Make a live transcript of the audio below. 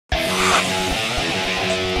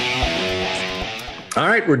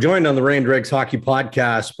right, we're joined on the Dregs Hockey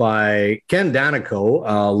Podcast by Ken Daneyko,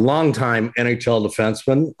 a longtime NHL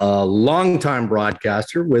defenseman, a longtime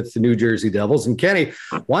broadcaster with the New Jersey Devils. And Kenny,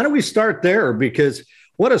 why don't we start there? Because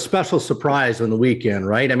what a special surprise on the weekend,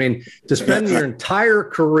 right? I mean, to spend your entire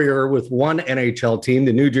career with one NHL team,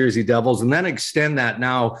 the New Jersey Devils, and then extend that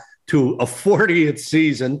now to a 40th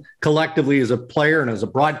season collectively as a player and as a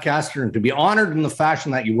broadcaster, and to be honored in the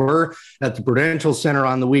fashion that you were at the Prudential Center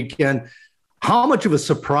on the weekend. How much of a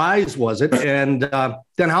surprise was it? And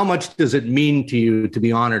then how much does it mean to you to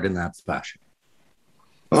be honored in that fashion?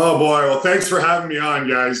 Oh, boy. Well, thanks for having me on,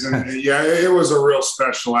 guys. And yeah, it was a real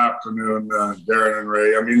special afternoon, Darren and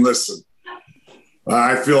Ray. I mean, listen,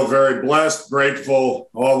 I feel very blessed,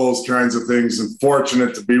 grateful, all those kinds of things, and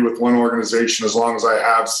fortunate to be with one organization as long as I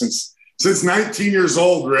have since 19 years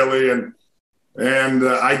old, really. And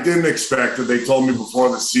I didn't expect it. They told me before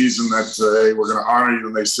the season that, hey, we're going to honor you.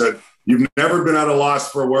 And they said, you've never been at a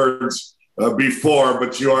loss for words before,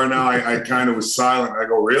 but you are now. I kind of was silent. I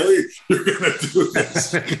go, really? You're going to do this?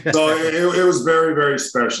 So it was very, very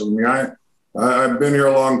special to me. I've been here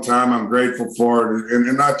a long time. I'm grateful for it.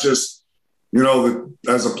 And not just, you know,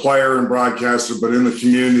 as a player and broadcaster, but in the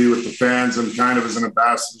community with the fans and kind of as an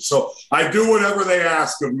ambassador. So I do whatever they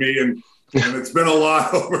ask of me. And it's been a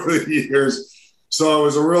lot over the years. So it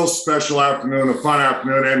was a real special afternoon, a fun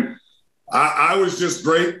afternoon. And I was just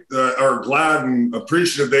glad and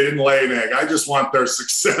appreciative they didn't lay an egg. I just want their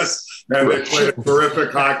success, and they played a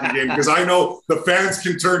terrific hockey game, because I know the fans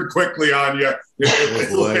can turn quickly on you if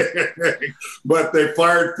they lay an egg. But they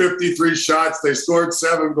fired 53 shots, they scored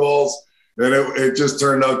 7 goals, and it just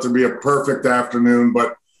turned out to be a perfect afternoon.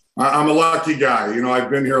 But I'm a lucky guy. You know, I've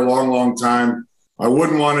been here a long, long time. I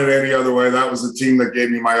wouldn't want it any other way. That was the team that gave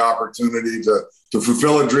me my opportunity to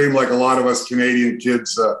fulfill a dream, like a lot of us Canadian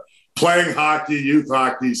kids playing hockey, youth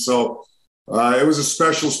hockey. So it was a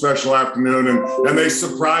special, special afternoon. And they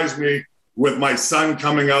surprised me with my son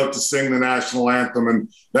coming out to sing the national anthem. And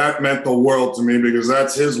that meant the world to me, because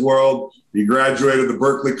that's his world. He graduated the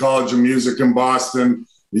Berklee College of Music in Boston.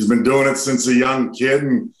 He's been doing it since a young kid.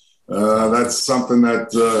 And that's something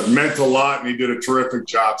that meant a lot. And he did a terrific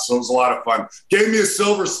job. So it was a lot of fun. Gave me a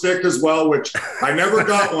silver stick as well, which I never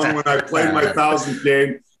got one when I played my 1,000th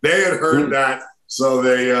game. They had heard that. So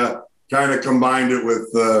they kind of combined it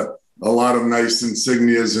with a lot of nice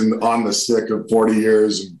insignias on the stick of 40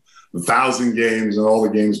 years and 1,000 games and all the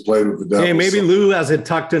games played with the Devils. Hey, maybe Lou has it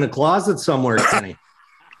tucked in a closet somewhere, Kenny.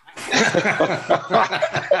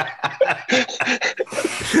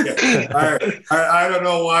 I don't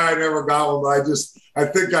know why I never got one, but I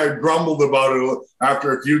think I grumbled about it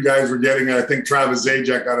after a few guys were getting it. I think Travis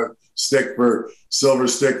Zajac got a silver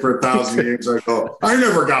stick for 1,000 games. I go, I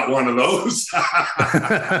never got one of those.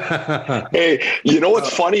 Hey, you know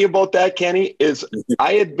what's funny about that, Kenny, is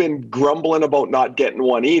I had been grumbling about not getting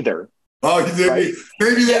one either. Oh, you did? Right?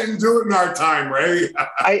 Maybe they didn't do it in our time, Ray.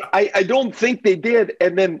 I don't think they did.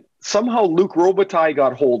 And then somehow Luc Robitaille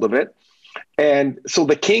got hold of it. And so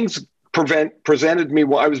the Kings presented me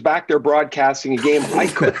while I was back there broadcasting a game. I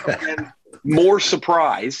couldn't have been more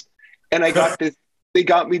surprised. And I got this. They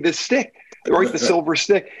got me this stick, right? The silver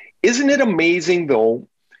stick. Isn't it amazing, though,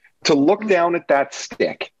 to look down at that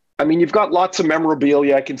stick? I mean, you've got lots of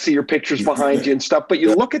memorabilia. I can see your pictures behind you and stuff, but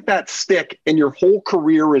you look at that stick and your whole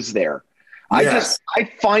career is there. Yes. I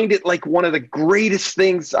find it like one of the greatest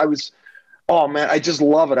things. Oh man, I just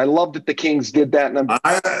love it. I love that the Kings did that. And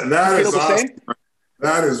that is awesome.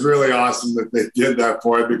 That is really awesome that they did that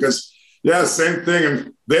for it, because yeah, same thing.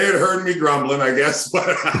 And they had heard me grumbling, I guess. But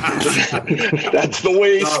that's the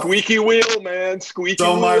way. Squeaky wheel, man. Squeaky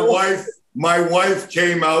wheel. So my wife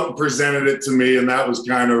came out and presented it to me, and that was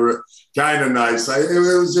kind of nice. It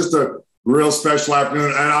was just a real special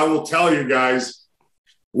afternoon. And I will tell you guys,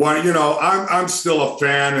 I'm still a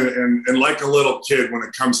fan and like a little kid when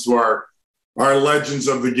it comes to our legends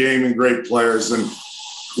of the game and great players. And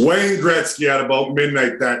Wayne Gretzky at about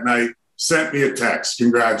midnight that night sent me a text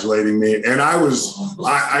congratulating me. And I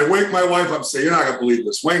wake my wife up and say, you're not going to believe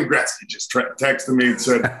this. Wayne Gretzky just texted me and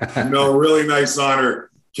said, really nice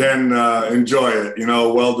honor. Ken, enjoy it,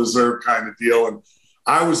 well-deserved kind of deal. And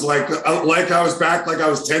I was like I was back, like I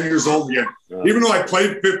was 10 years old again. Yeah. Even though I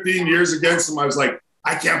played 15 years against him, I was like,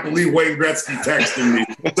 I can't believe Wayne Gretzky texting me.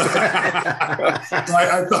 So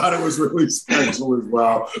I thought it was really special as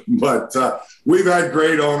well. But we've had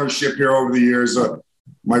great ownership here over the years.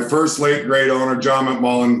 My first late great owner, John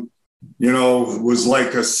McMullen, was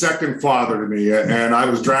like a second father to me. And I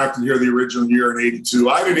was drafted here the original year in '82.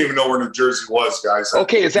 I didn't even know where New Jersey was, guys.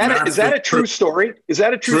 Okay, is that a true story? Is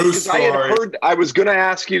that a true story? I had heard, I was going to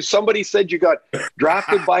ask you, somebody said you got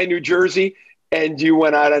drafted by New Jersey. and you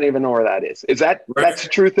went, I don't even know where that is. Is that that's a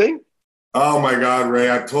true thing? Oh my God, Ray!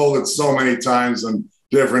 I've told it so many times in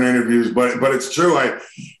different interviews, but it's true.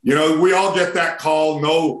 We all get that call.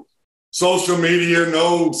 No social media,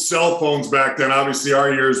 no cell phones back then. Obviously,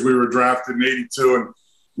 our years we were drafted in '82,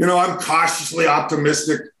 and I'm cautiously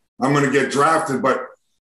optimistic I'm going to get drafted, but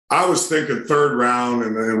I was thinking third round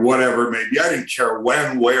and whatever it may be. I didn't care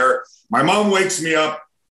when, where. My mom wakes me up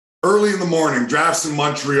early in the morning, drafts in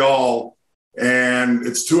Montreal, and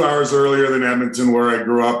it's 2 hours earlier than Edmonton, where I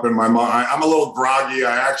grew up. And my mom, I'm a little groggy.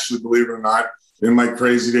 I actually, believe it or not, in my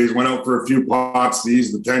crazy days, went out for a few pops to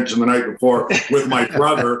ease the tension the night before with my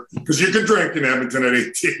brother, because you could drink in Edmonton at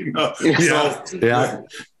 18.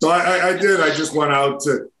 So I did. I just went out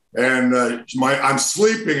and I'm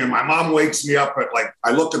sleeping, and my mom wakes me up at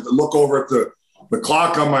I look over at the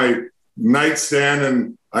clock on my nightstand,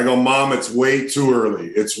 and I go, Mom, it's way too early.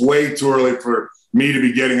 It's way too early for me to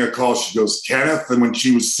be getting a call. She goes, Kenneth. And when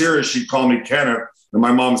she was serious, she'd call me Kenneth. And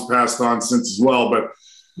my mom's passed on since as well. But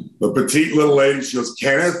the petite little lady, she goes,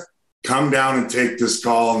 Kenneth, come down and take this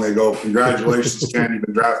call. And they go, congratulations, Ken, you've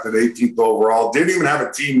been drafted 18th overall. Didn't even have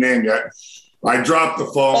a team name yet. I dropped the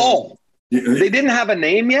phone. Oh, they didn't have a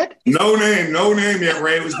name yet? No name yet,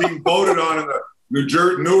 Ray. It was being voted on in the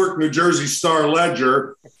Newark, New Jersey Star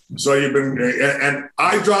Ledger. So and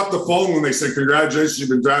I dropped the phone when they said, congratulations, you've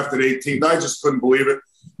been drafted 18th. I just couldn't believe it.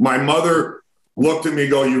 My mother looked at me,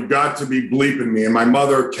 go, you've got to be bleeping me. And my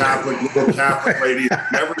mother, little Catholic lady,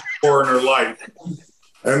 never swore in her life.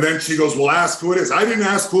 And then she goes, well, ask who it is. I didn't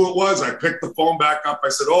ask who it was. I picked the phone back up. I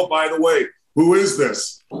said, oh, by the way, who is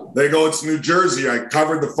this? They go, it's New Jersey. I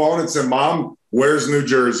covered the phone and said, Mom, where's New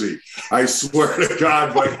Jersey? I swear to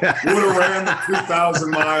God, but would have ran the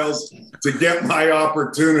 2,000 miles to get my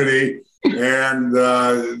opportunity. And,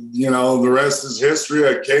 the rest is history.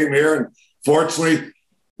 I came here, and fortunately,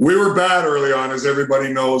 we were bad early on, as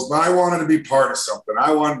everybody knows, but I wanted to be part of something.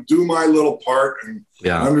 I wanted to do my little part and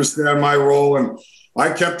understand my role. And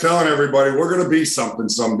I kept telling everybody, we're going to be something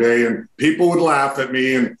someday. And people would laugh at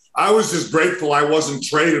me. And I was just grateful I wasn't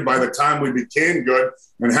traded by the time we became good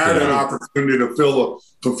and had an opportunity to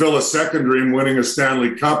fulfill a second dream, winning a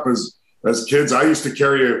Stanley Cup. As kids, I used to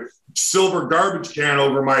carry a silver garbage can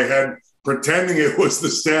over my head, pretending it was the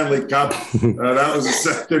Stanley Cup. That was a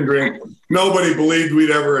second dream. Nobody believed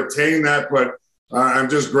we'd ever attain that, but I'm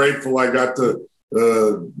just grateful I got to,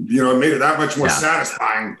 it made it that much more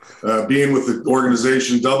satisfying being with the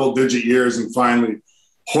organization double-digit years and finally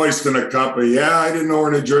hoisting a cup. But I didn't know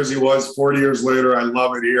where New Jersey was. 40 years later, I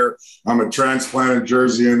love it here. I'm a transplanted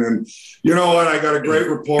Jerseyan. And you know what? I got a great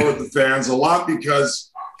rapport with the fans, a lot because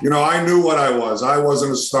I knew what I was. I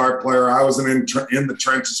wasn't a star player. I was an in the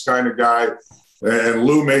trenches kind of guy. And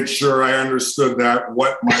Lou made sure I understood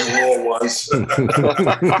what my role was. I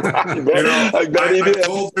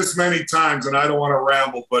told this many times, and I don't want to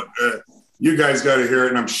ramble, but you guys got to hear it,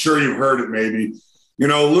 and I'm sure you've heard it maybe.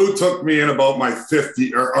 Lou took me in about my fifth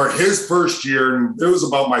year, or his first year, and it was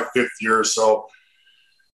about my fifth year or so.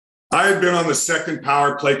 I had been on the second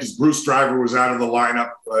power play because Bruce Driver was out of the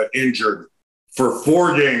lineup, injured, for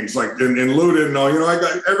 4 games. And Lou didn't know,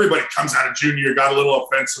 everybody comes out of junior year, got a little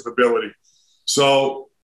offensive ability. So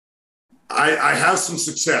I have some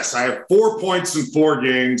success. I have 4 points in 4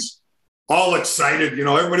 games, all excited.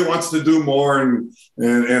 Everybody wants to do more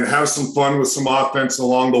and have some fun with some offense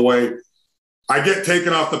along the way. I get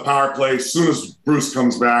taken off the power play as soon as Bruce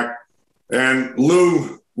comes back. And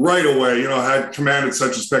Lou, right away, had commanded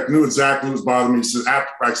such respect, knew exactly what was bothering me. He said,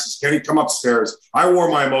 after practice, can he come upstairs? I wore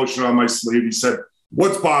my emotion on my sleeve. He said,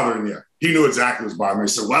 what's bothering you? He knew exactly what was bothering me. I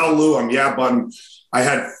said, well, Lou, button. I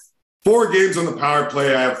had 4 games on the power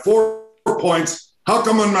play. I have 4 points. How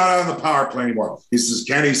come I'm not on the power play anymore? He says,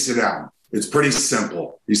 Kenny, sit down. It's pretty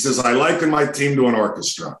simple. He says, I liken my team to an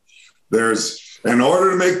orchestra. In order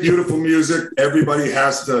to make beautiful music, everybody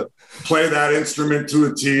has to play that instrument to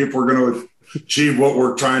a T if we're going to achieve what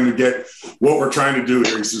we're trying to do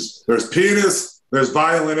here. He says, there's pianists, there's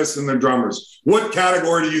violinists, and the drummers. What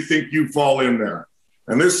category do you think you fall in there?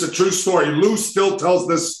 And this is a true story. Lou still tells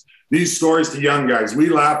these stories to young guys. We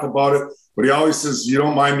laugh about it, but he always says, you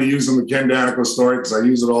don't mind me using the Ken Daneyko story because I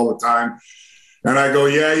use it all the time. And I go,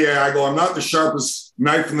 yeah. I go, I'm not the sharpest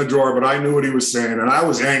knife in the drawer, but I knew what he was saying. And I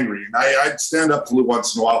was angry. And I'd stand up to Lou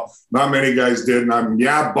once in a while. Not many guys did. And I'm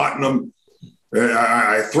butting him.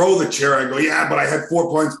 I throw the chair. I go, but I had 4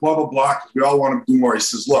 points, blah, blah, blah. We all want to do more. He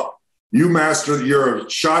says, look, you're a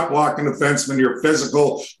shot blocking defenseman. You're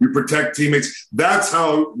physical. You protect teammates. That's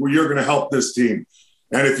how you're going to help this team.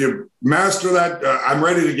 And if you master that, I'm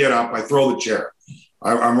ready to get up. I throw the chair.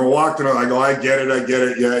 I'm walking. I go, I get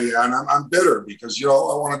it. Yeah. And I'm bitter because, I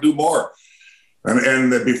want to do more.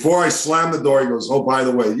 And before I slammed the door, he goes, "Oh, by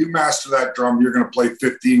the way, you master that drum, you're going to play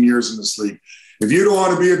 15 years in this league. If you don't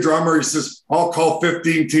want to be a drummer," he says, "I'll call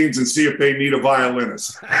 15 teams and see if they need a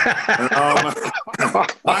violinist." I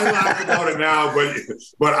laugh about it now,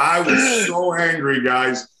 but I was so angry,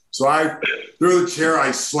 guys. So I threw the chair,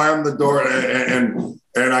 I slammed the door, and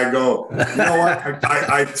I go, "You know what?"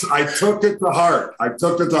 I took it to heart. I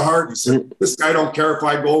took it to heart and said, "This guy don't care if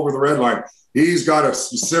I go over the red line. He's got a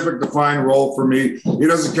specific defined role for me. He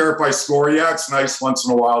doesn't care if I score. Yeah, it's nice once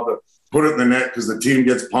in a while to put it in the net because the team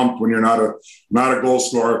gets pumped when you're not a goal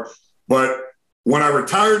scorer." But when I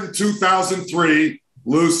retired in 2003,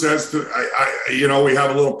 Lou says we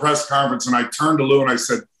have a little press conference, and I turned to Lou and I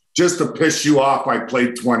said, "Just to piss you off, I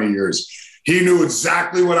played 20 years. He knew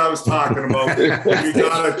exactly what I was talking about. You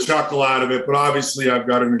got a chuckle out of it, but obviously I've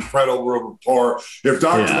got an incredible rapport. If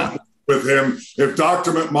Dr.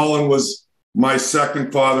 McMullen was my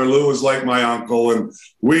second father, Lou was like my uncle, and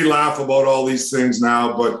we laugh about all these things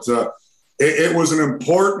now, but it was an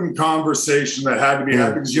important conversation that had to be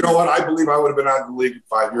had, because you know what? I believe I would have been out of the league in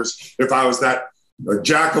 5 years if I was that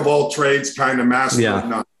jack of all trades kind of master of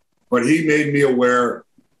none. But he made me aware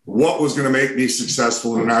what was going to make me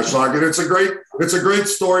successful in the National Hockey. And it's a great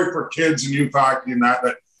story for kids and youth hockey, and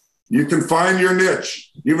that you can find your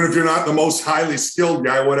niche, even if you're not the most highly skilled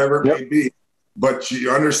guy, whatever it may be. But you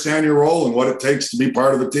understand your role and what it takes to be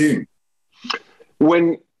part of a team.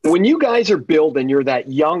 When you guys are building, you're that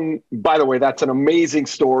young. By the way, that's an amazing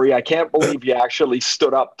story. I can't believe you actually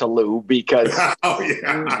stood up to Lou, because he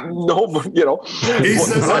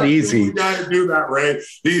says not easy. You got to do that, Ray.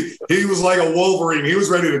 He was like a Wolverine. He was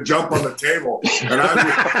ready to jump on the table, and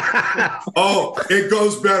it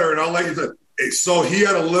goes better. And I'll let you. So he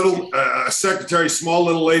had a secretary, small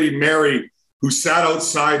little lady, Mary, who sat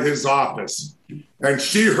outside his office, and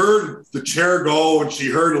she heard the chair go, and she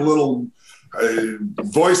heard a little.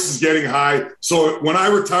 Voice is getting high. So when I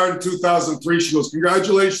retired in 2003, she goes,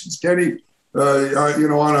 "Congratulations, Kenny,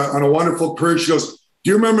 on a wonderful career." She goes,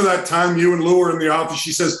 "Do you remember that time you and Lou were in the office?"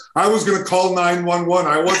 She says, "I was going to call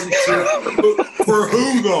 911. I wasn't sure for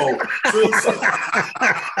who, though."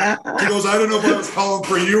 She goes, "I don't know if I was calling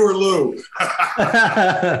for you or Lou."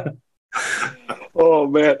 Oh,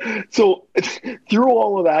 man. So through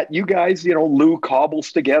all of that, you guys, Lou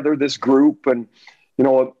cobbles together this group, and,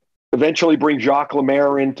 eventually bring Jacques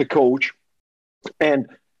Lemaire in to coach. And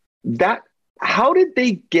how did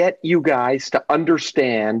they get you guys to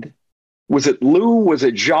understand? Was it Lou? Was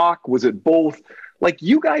it Jacques? Was it both? Like,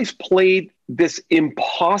 you guys played this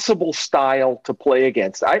impossible style to play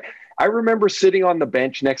against. I remember sitting on the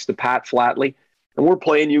bench next to Pat Flatley, and we're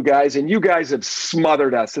playing you guys, and you guys have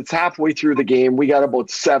smothered us. It's halfway through the game. We got about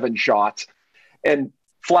 7 shots. And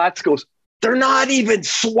Flats goes, "They're not even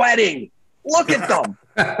sweating. Look at them."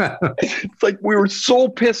 It's like we were so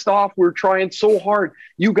pissed off. We were trying so hard.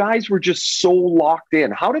 You guys were just so locked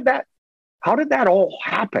in. How did that all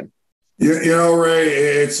happen? Ray,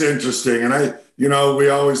 it's interesting. And we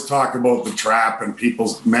always talk about the trap and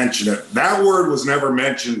people mention it. That word was never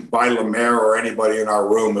mentioned by Lemaire or anybody in our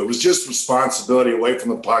room. It was just responsibility away from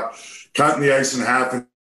the puck, cutting the ice in half. And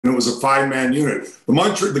it was a 5-man unit.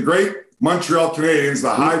 The great Montreal Canadiens, the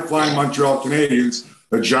high-flying Montreal Canadiens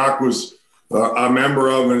that Jacques was a member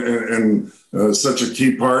of and such a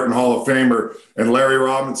key part and Hall of Famer, and Larry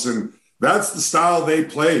Robinson, that's the style they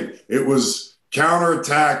played. It was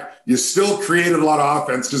counterattack. You still created a lot of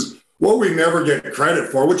offense, because what we never get credit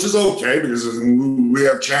for, which is okay because we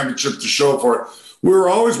have championships to show for it, we were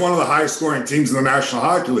always one of the highest scoring teams in the National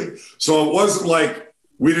Hockey League. So it wasn't like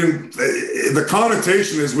we didn't, the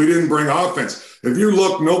connotation is we didn't bring offense. If you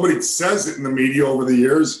look, nobody says it in the media over the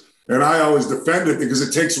years, and I always defend it because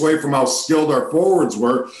it takes away from how skilled our forwards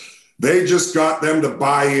were. They just got them to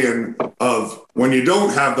buy in of when you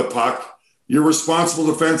don't have the puck, you're responsible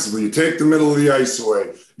defensively. You take the middle of the ice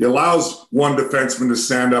away. You allows one defenseman to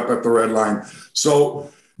stand up at the red line. So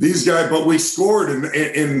these guys, but we scored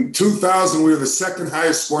in 2000. We were the second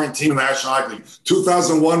highest scoring team in the National Hockey League.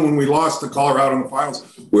 2001, when we lost to Colorado in the finals,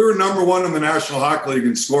 we were number 1 in the National Hockey League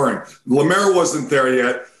in scoring. Lemaire wasn't there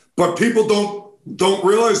yet, but people don't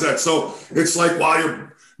realize that. So it's like, while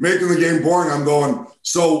you're making the game boring, I'm going,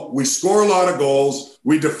 so we score a lot of goals.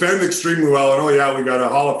 We defend extremely well. And, we got a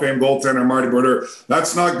Hall of Fame goaltender, Marty Brodeur.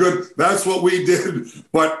 That's not good. That's what we did.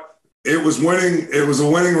 But it was winning. It was a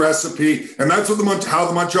winning recipe. And that's what how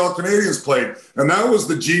the Montreal Canadiens played. And that was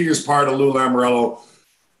the genius part of Lou Lamoriello.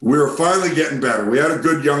 We were finally getting better. We had a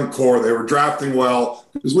good young core. They were drafting well,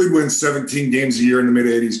 because we'd win 17 games a year in the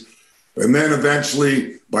mid-'80s. And then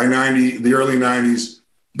eventually, by the early 90s,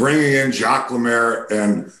 bringing in Jacques Lemaire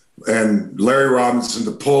and and Larry Robinson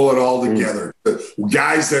to pull it all together. The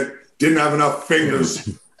guys that didn't have enough fingers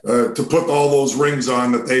to put all those rings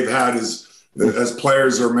on that they've had as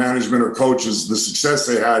players or management or coaches, the success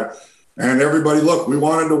they had. And everybody, look, we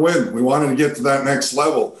wanted to win. We wanted to get to that next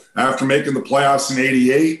level. After making the playoffs in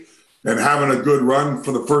 '88 and having a good run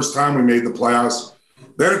for the first time we made the playoffs,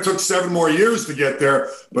 then it took 7 more years to get there.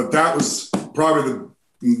 But that was probably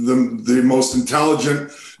the most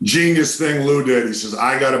intelligent, genius thing Lou did. He says,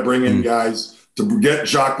 I got to bring in guys to get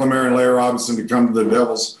Jacques Lemaire and Larry Robinson to come to the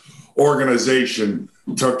Devils organization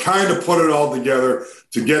to kind of put it all together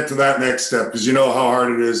to get to that next step. Because you know how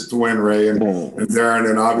hard it is to win, Ray and Darren,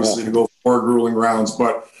 and obviously to go 4 grueling rounds.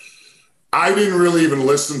 But I didn't really even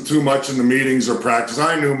listen too much in the meetings or practice.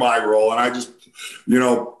 I knew my role, and I just,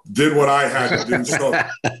 did what I had to do. So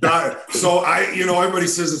everybody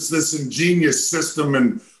says it's this ingenious system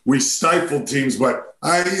and we stifled teams, but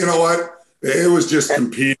it was just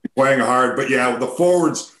competing, playing hard. But yeah, the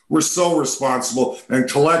forwards were so responsible, and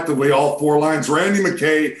collectively all 4 lines. Randy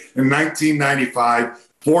McKay in 1995,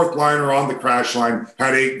 4th liner on the crash line,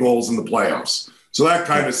 had 8 goals in the playoffs. So that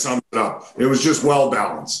kind of sums it up. It was just well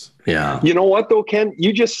balanced. Yeah. You know what though, Ken?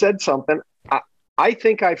 You just said something. I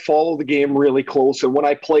think I follow the game really close. And when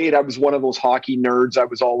I played, I was one of those hockey nerds. I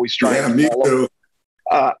was always trying to follow. Me too.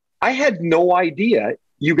 I had no idea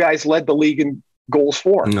you guys led the league in goals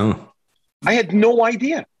for. No. I had no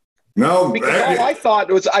idea. No. Because all I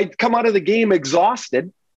thought was I'd come out of the game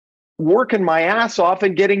exhausted, working my ass off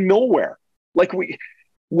and getting nowhere. Like we'd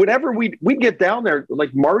get down there,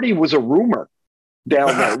 like Marty was a rumor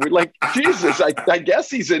down there. We're like, Jesus, I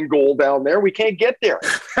guess he's in goal down there. We can't get there.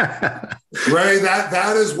 Ray,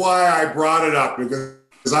 that is why I brought it up, because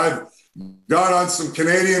I've gone on some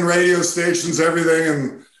Canadian radio stations, everything,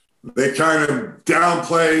 and they kind of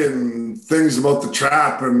downplay and things about the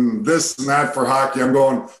trap and this and that for hockey. I'm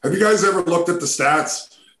going, have you guys ever looked at the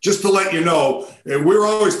stats? Just to let you know, we're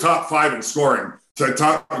always top 5 in scoring,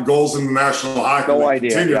 top goals in the National Hockey League. No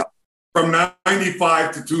idea. Yeah. From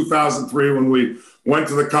 95 to 2003, when we went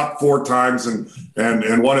to the Cup 4 times and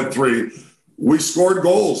won it 3, we scored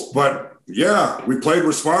goals. But, yeah, we played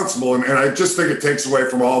responsible. And I just think it takes away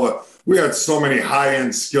from we had so many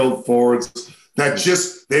high-end skilled forwards that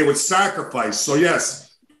they would sacrifice. So,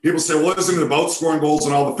 yes, people say, well, isn't it about scoring goals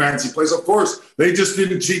and all the fancy plays? Of course, they just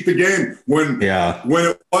didn't cheat the game. When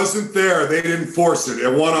it wasn't there, they didn't force it.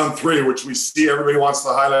 At 1-on-3, which we see everybody wants to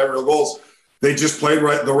highlight real goals, they just played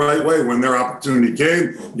the right way. When their opportunity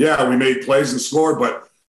came, yeah, we made plays and scored, but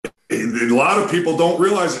a lot of people don't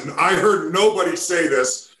realize it. And I heard nobody say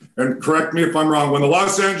this, and correct me if I'm wrong, when the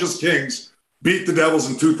Los Angeles Kings beat the Devils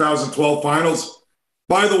in 2012 finals,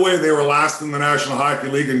 by the way, they were last in the National Hockey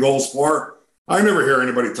League in goals for. I never hear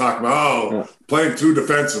anybody talk about, playing too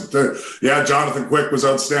defensive. Yeah, Jonathan Quick was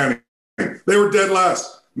outstanding. They were dead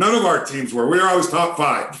last. None of our teams were. We were always top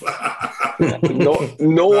 5.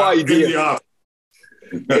 No idea.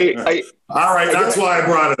 Hey, all right, that's why I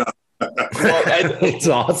brought it up. It's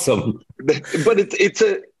awesome. But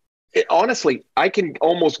honestly, I can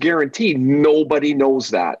almost guarantee nobody knows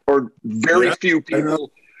that, or very few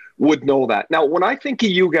people would know that. Now, when I think of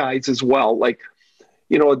you guys as well, like,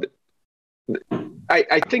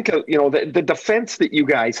 I think of, the defense that you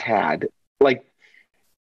guys had, like,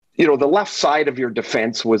 the left side of your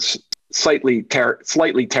defense was slightly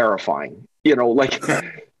terrifying, I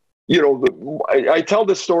tell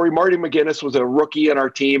this story. Marty McGuinness was a rookie in our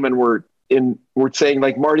team, and we're saying,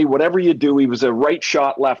 like, Marty, whatever you do, he was a right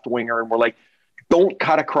shot left winger, and we're like, don't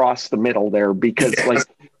cut across the middle there, because like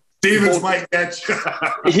Stevens might get you.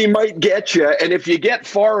 He might get you, and if you get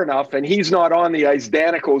far enough and he's not on the ice,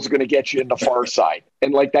 Daneyko's going to get you in the far side,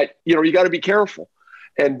 and like that, you got to be careful.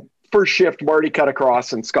 And first shift, Marty cut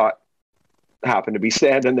across, and Scott happened to be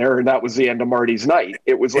standing there, and that was the end of Marty's night.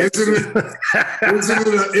 It was like, isn't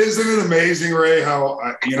it amazing, Ray, how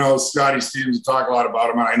Scotty Stevens talk a lot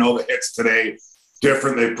about him, and I know the hits today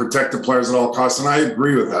different. They protect the players at all costs, and I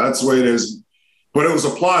agree with that. That's the way it is. But it was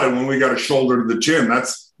applauded when we got a shoulder to the chin.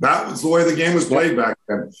 That was the way the game was played back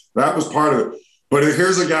then. That was part of it. But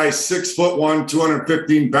here's a guy 6'1",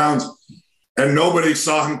 215 pounds, and nobody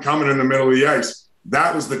saw him coming in the middle of the ice.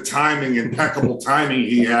 That was the timing, impeccable timing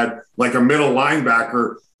he had, like a middle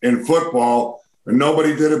linebacker in football, and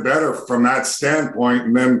nobody did it better from that standpoint.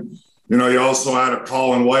 And then, you also had a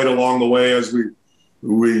Colin White along the way as we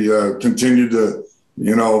continued to,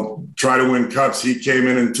 try to win cups. He came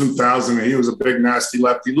in 2000, and he was a big, nasty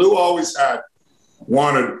lefty. Lou always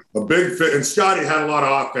wanted a big fit, and Scotty had a lot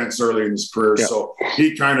of offense early in his career, so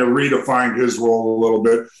he kind of redefined his role a little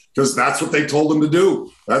bit, because that's what they told him to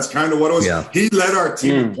do. That's kind of what it was. Yeah. He led our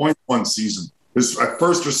team in points one season. his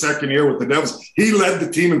first or second year with the Devils. He led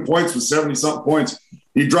the team in points with 70-something points.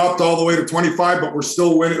 He dropped all the way to 25, but we're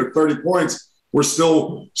still winning at 30 points. We're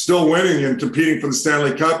still winning and competing for the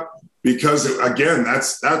Stanley Cup because, again,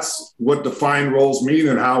 that's what defined roles mean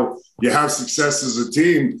and how you have success as a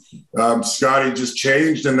team. Scotty just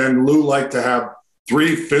changed, and then Lou liked to have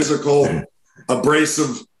 3 physical,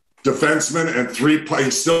 abrasive defensemen and 3 play.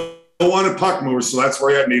 He still wanted puck movers, so that's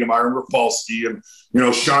where he had need him. I remember Falsky and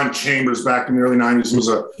Sean Chambers back in the early 90s was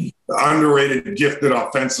a underrated, gifted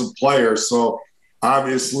offensive player. So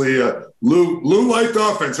obviously, Lou liked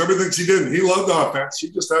offense. Everything he did, he loved offense. He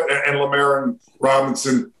just had, and Lemaire and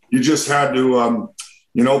Robinson, you just had to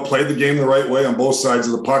play the game the right way on both sides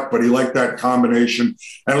of the puck, but he liked that combination.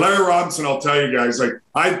 And Larry Robinson, I'll tell you guys, like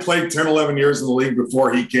I played 10, 11 years in the league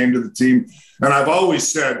before he came to the team. And I've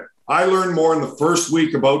always said, I learned more in the first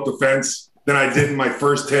week about defense than I did in my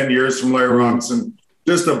first 10 years from Larry Robinson.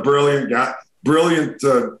 Just a brilliant guy, brilliant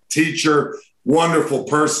teacher, wonderful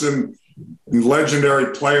person,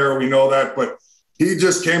 legendary player. We know that. But he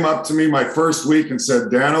just came up to me my first week and said,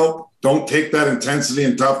 Dano, don't take that intensity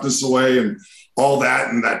and toughness away and all that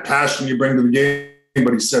and that passion you bring to the game.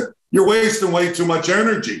 But he said, you're wasting way too much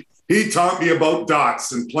energy. He taught me about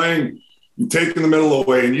dots and playing and taking the middle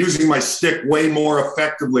away and using my stick way more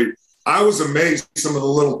effectively. I was amazed some of the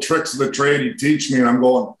little tricks of the trade he'd teach me, and I'm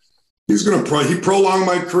going, he prolonged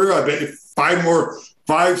my career. I bet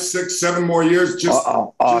 5, 6, 7 more years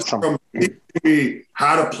awesome. Just from teaching me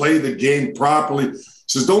how to play the game properly. He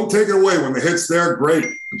says, don't take it away. When the hit's there, great.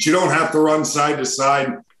 But you don't have to run side to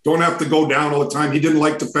side. Don't have to go down all the time. He didn't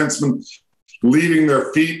like defensemen leaving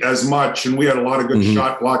their feet as much, and we had a lot of good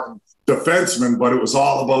shot blocking defensemen, but it was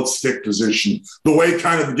all about stick position. The way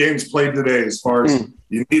kind of the game's played today, as far as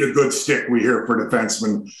you need a good stick, we hear, for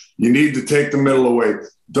defensemen. You need to take the middle away.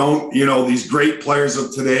 Don't, these great players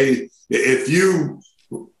of today, if you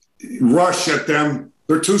rush at them,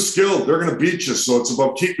 they're too skilled. They're going to beat you. So it's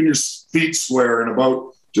about keeping your feet square and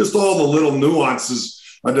about just all the little nuances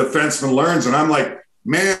a defenseman learns. And I'm like,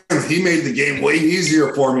 man, he made the game way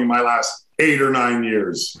easier for me my last 8 or 9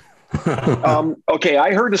 years. Okay,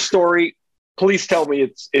 I heard a story. Please tell me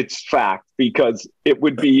it's fact, because it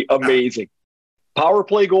would be amazing. Power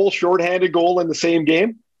play goal, shorthanded goal in the same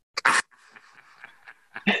game?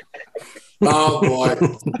 Oh, boy.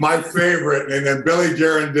 My favorite. And then Billy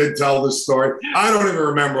Guerin did tell this story. I don't even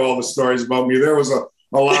remember all the stories about me. There was a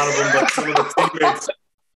lot of them, but some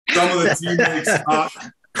of the teammates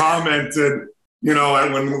commented, when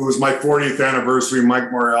it was my 40th anniversary,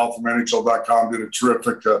 Mike Morrell from NHL.com did a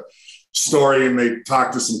terrific story, and they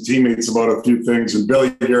talked to some teammates about a few things. And Billy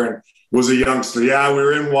Guerin was a youngster. Yeah, we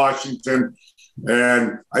were in Washington,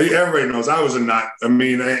 and everybody knows I was a nut. I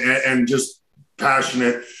mean, and just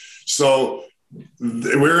passionate. So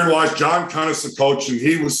we were in Washington. John Cunnis, the coach, and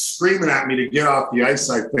he was screaming at me to get off the ice,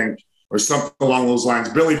 I think, or something along those lines.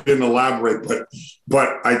 Billy didn't elaborate,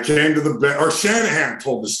 but I came to the bench, or Shanahan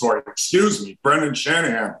told the story. Excuse me, Brendan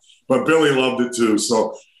Shanahan. But Billy loved it too.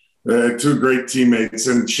 So 2 great teammates.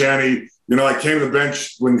 And Shanny, I came to the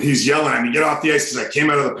bench when he's yelling at me, get off the ice, because I came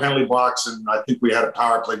out of the penalty box, and I think we had a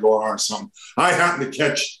power play going on or something. I happened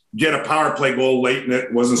to get a power play goal late in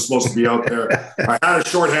it. Wasn't supposed to be out there. I had a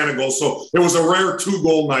shorthanded goal. So it was a rare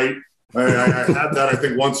 2-goal night. I had that, I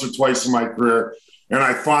think, once or twice in my career. And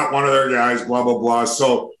I fought one of their guys, blah, blah, blah.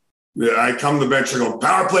 So I come to the bench and go,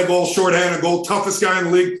 power play goal, shorthanded goal, toughest guy in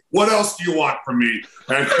the league. What else do you want from me?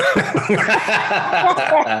 And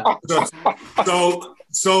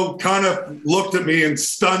so kind of looked at me in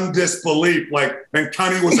stunned disbelief, and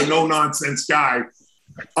Cunny was a no-nonsense guy.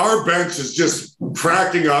 Our bench is just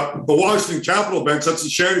cracking up. The Washington Capitol bench, that's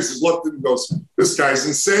what Shanny says, looked at and goes, this guy's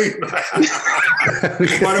insane. But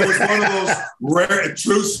it was one of those rare,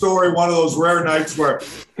 true story, one of those rare nights where,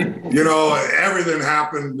 everything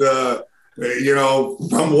happened,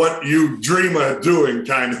 from what you dream of doing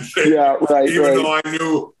kind of thing. Yeah, right. Even though I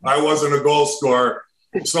knew I wasn't a goal scorer.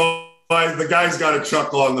 So the guys got a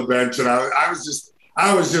chuckle on the bench, and I was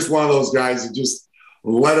just one of those guys that just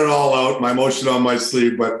let it all out, my emotion on my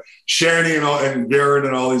sleeve. But Shanny and Garrett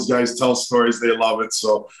and all these guys tell stories. They love it.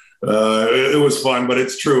 So it was fun, but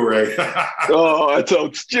it's true, Ray.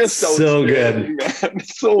 It's just so good. Man.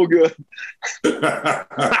 So good.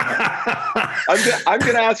 I'm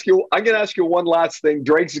gonna ask you one last thing.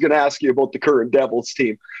 Dregs is gonna ask you about the current Devils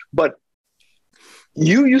team. But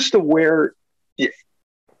you used to wear,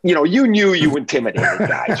 you knew you intimidated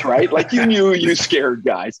guys, right? Like you knew you scared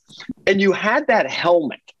guys, and you had that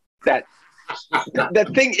helmet, that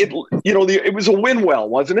thing. It was a Winwell,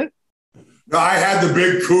 wasn't it? I had the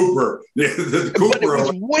big Cooper. The Cooper. But it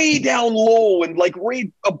was way down low and like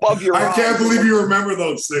right above your eyes. I can't believe you remember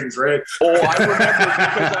those things, right? Oh, I remember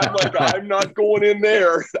because I'm like, I'm not going in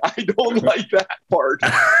there. I don't like that part.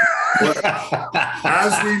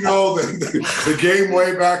 As we know, the game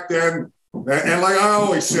way back then, and like I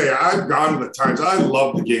always say, I've gone to the times. I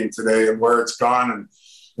love the game today and where it's gone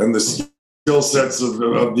and the skill sets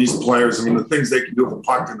of these players. I mean, the things they can do with the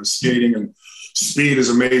puck and the skating and speed is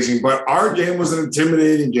amazing, but our game was an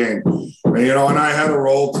intimidating game, and I had a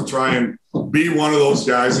role to try and be one of those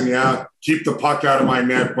guys and keep the puck out of my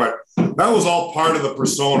net, but that was all part of the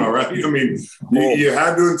persona, right? I mean, you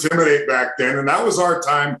had to intimidate back then, and that was our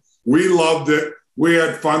time. We loved it. We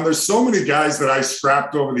had fun. There's so many guys that I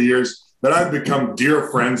scrapped over the years that I've become dear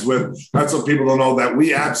friends with. That's what people don't know,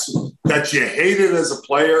 that you hated as a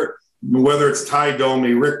player, whether it's Ty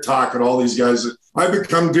Domi, Rick Tocchet, all these guys that I've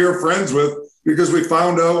become dear friends with, because we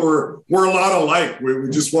found out we're a lot alike. We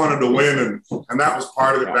just wanted to win, and that was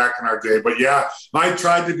part of it back in our day. But yeah, I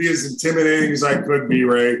tried to be as intimidating as I could be,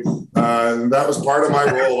 Ray. And that was part of my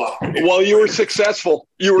role. Well, you were successful.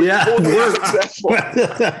 You were totally successful.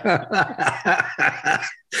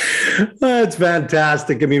 That's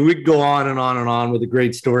fantastic. I mean, we could go on and on and on with the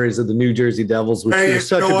great stories of the New Jersey Devils, which is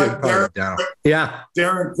such a big part of down. Yeah.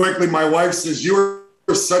 Darren, quickly, my wife says, you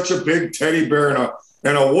were such a big teddy bear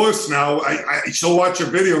and a wuss now. She'll watch a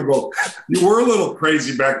video and go, you were a little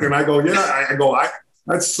crazy back then. I go, yeah.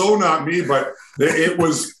 That's so not me, but it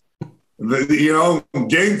was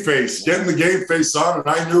game face, getting the game face on, and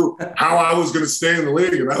I knew how I was going to stay in the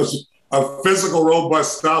league, and that was a physical,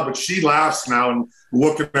 robust style. But she laughs now and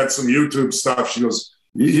looking at some YouTube stuff. She goes,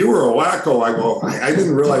 you were a wacko. I go, I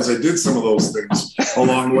didn't realize I did some of those things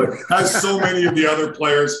along the way, as so many of the other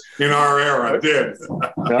players in our era did.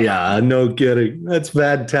 Yeah, no kidding. That's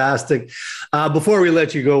fantastic. Before we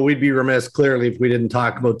let you go, we'd be remiss clearly if we didn't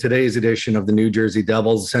talk about today's edition of the New Jersey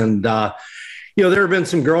Devils. And, there have been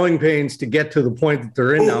some growing pains to get to the point that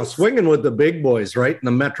they're in now, swinging with the big boys, right, in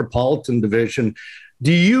the Metropolitan Division.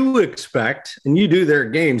 Do you expect, and you do their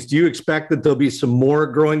games, do you expect that there'll be some more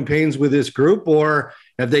growing pains with this group, or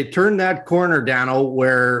have they turned that corner, Dano,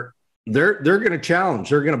 where they're going to challenge,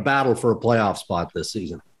 they're going to battle for a playoff spot this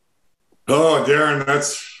season? Oh, Darren,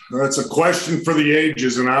 that's a question for the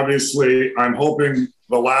ages, and obviously I'm hoping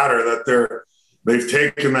the latter, that they've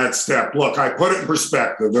taken that step. Look, I put it in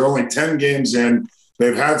perspective. They're only 10 games in.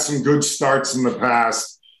 They've had some good starts in the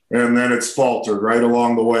past, and then it's faltered right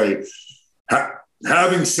along the way.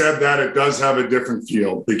 Having said that, it does have a different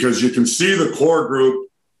feel, because you can see the core group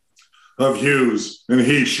of Hughes and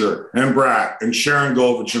Heischer and Bratt and Sharon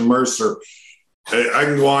Govich and Mercer. I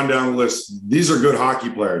can go on down the list. These are good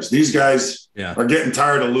hockey players. These guys are getting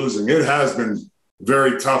tired of losing. It has been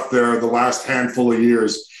very tough there the last handful of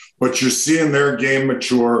years, but you're seeing their game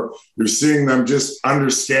mature. You're seeing them just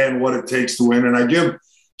understand what it takes to win. And I give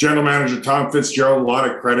general manager Tom Fitzgerald a lot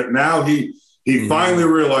of credit. Now he finally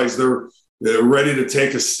realized they're ready to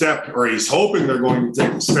take a step, or he's hoping they're going to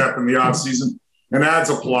take a step in the offseason, and adds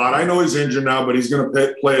a plot. I know he's injured now, but he's going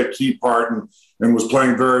to play a key part, and was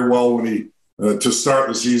playing very well when he to start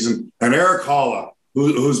the season. And Eric Holla,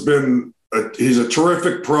 who's been he's a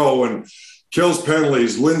terrific pro and kills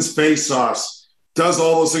penalties, wins faceoffs, does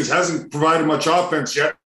all those things. Hasn't provided much offense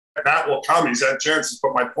yet. That will come. He's had chances,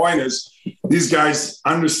 but my point is, these guys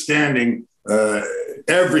understanding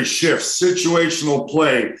every shift, situational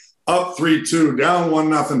play. Up 3-2, down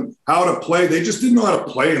 1-0, how to play. They just didn't know how to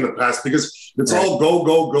play in the past, because it's all go,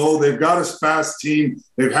 go, go. They've got a fast team.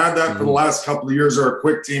 They've had that for the last couple of years. They're a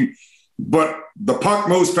quick team. But the puck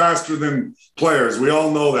moves faster than players. We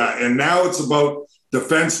all know that. And now it's about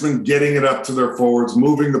defensemen getting it up to their forwards,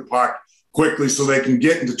 moving the puck quickly so they can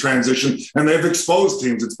get into transition. And they've exposed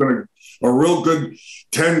teams. It's been a real good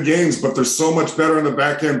 10 games, but they're so much better in the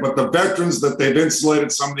back end. But the veterans that they've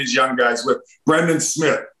insulated some of these young guys with, Brendan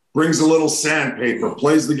Smith, brings a little sandpaper,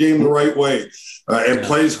 plays the game the right way, and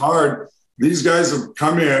plays hard. These guys have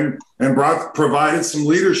come in and provided some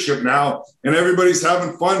leadership now, and everybody's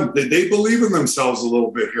having fun. They believe in themselves a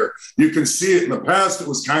little bit here. You can see it. In the past, it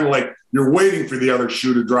was kind of like you're waiting for the other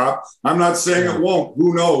shoe to drop. I'm not saying it won't.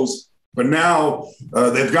 Who knows? But now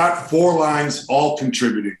they've got 4 lines all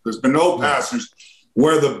contributing. There's been no passers.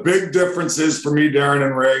 Where the big difference is for me, Darren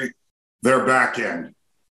and Ray, their back end.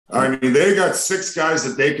 I mean, they got 6 guys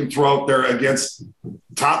that they can throw out there against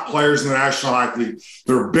top players in the National Hockey League.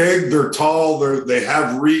 They're big, they're tall, they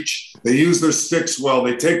have reach, they use their sticks well,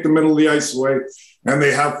 they take the middle of the ice away, and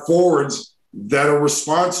they have forwards that are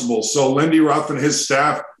responsible. So Lindy Ruff and his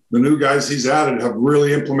staff, the new guys he's added, have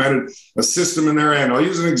really implemented a system in their end. I'll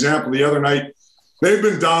use an example. The other night, they've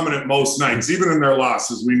been dominant most nights, even in their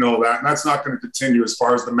losses. We know that. And that's not going to continue as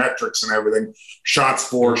far as the metrics and everything. Shots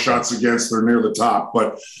for, shots against, they're near the top.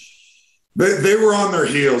 But they were on their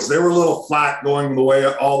heels. They were a little flat going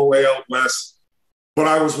all the way out west. But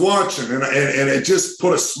I was watching, and it just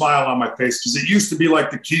put a smile on my face, because it used to be like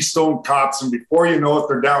the Keystone Cops, and before you know it,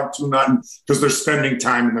 they're down 2-0 because they're spending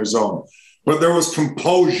time in their zone. But there was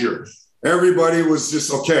composure. Everybody was just,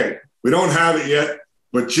 okay, we don't have it yet,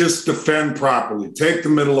 but just defend properly. Take the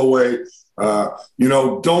middle away.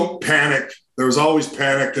 Don't panic. There was always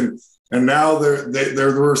panic, and now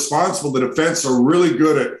they're responsible. The defense are really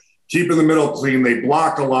good at keeping the middle clean. They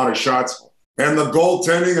block a lot of shots. And the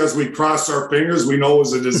goaltending, as we cross our fingers, we know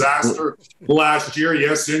was a disaster last year.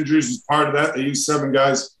 Yes, injuries was part of that. They used 7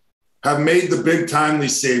 guys, have made the big timely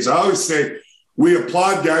saves. I always say we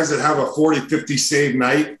applaud guys that have a 40, 50 save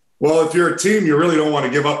night. Well, if you're a team, you really don't want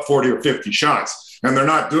to give up 40 or 50 shots. And they're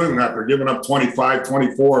not doing that. They're giving up 25,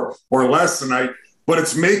 24 or less tonight. But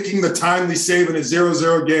it's making the timely save in a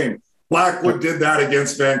 0-0 game. Blackwood did that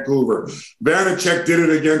against Vancouver. Vanacek did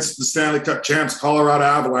it against the Stanley Cup champs, Colorado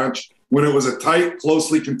Avalanche, when it was a tight,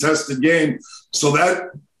 closely contested game. So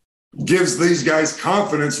that gives these guys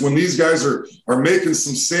confidence when these guys are making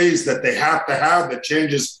some saves that they have to have, that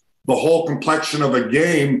changes the whole complexion of a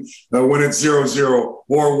game when it's 0-0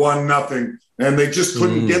 or 1-0. And they just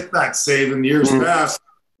couldn't get that save in the years past.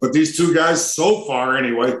 But these two guys, so far,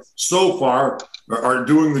 are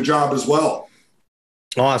doing the job as well.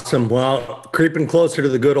 Awesome. Well, creeping closer to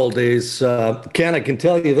the good old days. Ken, I can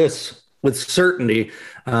tell you this with certainty.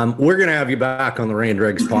 We're going to have you back on the Rain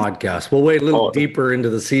Dregs podcast. We'll wait a little deeper into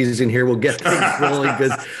the season here. We'll get things rolling,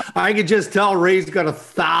 because I could just tell Ray's got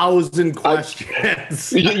 1,000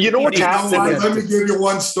 questions. You know what's happening? Let me give you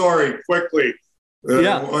one story quickly.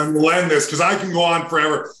 And we'll end this, because I can go on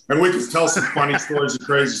forever, and we can tell some funny stories and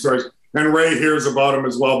crazy stories. And Ray hears about them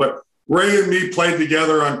as well. But Ray and me played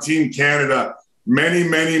together on Team Canada many,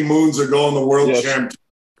 many moons ago in the World Championship.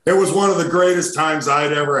 It was one of the greatest times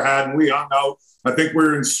I'd ever had, and we hung out. I think we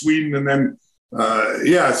were in Sweden, and then,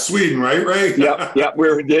 Sweden, right, Ray? Yeah,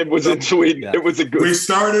 it was in Sweden. Yeah. It was a good. We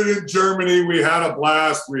started in Germany. We had a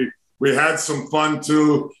blast. We had some fun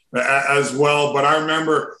too, as well. But I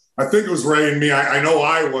remember, I think it was Ray and me. I know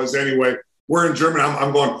I was anyway. We're in Germany.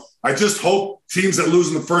 I'm going, I just hope teams that lose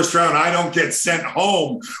in the first round, I don't get sent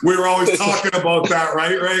home. We were always talking about that,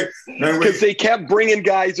 right, Ray? Because they kept bringing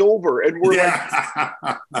guys over, and we're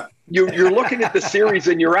like, you're looking at the series,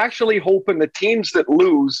 and you're actually hoping the teams that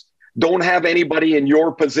lose don't have anybody in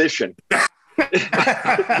your position. You're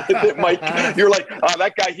like,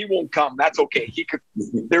 that guy, he won't come. That's okay.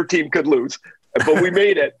 Their team could lose. But we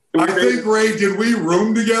made it. I think, Ray, did we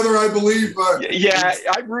room together, I believe? Yeah,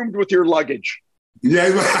 I roomed with your luggage. Yeah.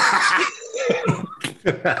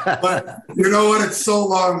 But you know what? It's so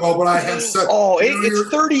long ago, but I had such... it's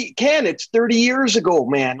 30, Ken, it's 30 years ago,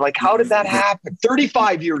 man. Like, how did that happen?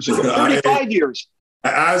 35 years ago, 35 years.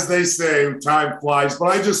 As they say, time flies. But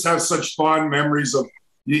I just have such fond memories of...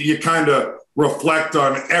 You kind of reflect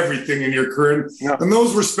on everything in your career. And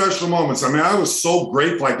those were special moments. I mean, I was so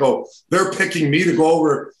grateful. Like, they're picking me to go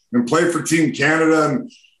over and play for Team Canada.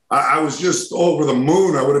 And I was just over the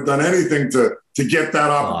moon. I would have done anything to get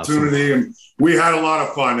that opportunity. Awesome. And we had a lot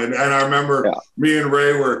of fun. And I remember me and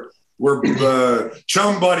Ray were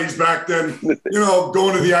chum buddies back then,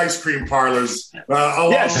 going to the ice cream parlors.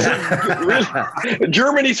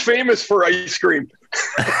 Germany's famous for ice cream.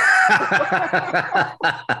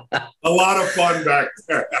 A lot of fun back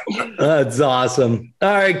there. That's awesome.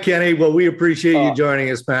 All right, Kenny. Well, we appreciate you joining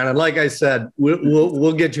us, man. And like I said,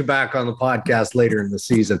 we'll get you back on the podcast later in the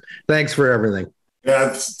season. Thanks for everything.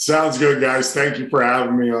 Yeah, sounds good, guys. Thank you for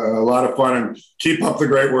having me. A lot of fun, and keep up the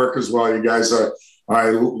great work as well, you guys. I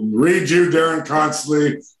read you, Darren,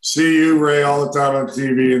 constantly. See you, Ray, all the time on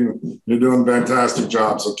TV, and you're doing a fantastic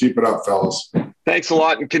job. So keep it up, fellas. Thanks a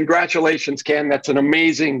lot, and congratulations, Ken. That's an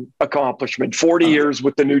amazing accomplishment. 40 years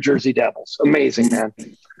with the New Jersey Devils. Amazing, man.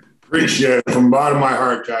 Appreciate it from the bottom of my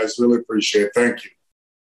heart, guys. Really appreciate it. Thank you.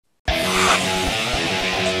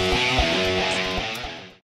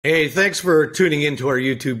 Hey, thanks for tuning into our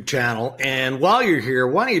YouTube channel. And while you're here,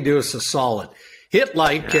 why don't you do us a solid? Hit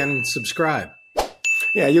like and subscribe.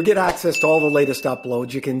 Yeah, you'll get access to all the latest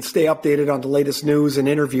uploads. You can stay updated on the latest news and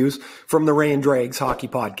interviews from the Ray and Dregs Hockey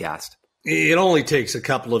Podcast. It only takes a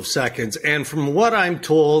couple of seconds. And from what I'm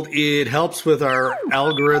told, it helps with our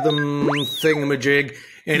algorithm thingamajig.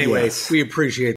 Anyway, we appreciate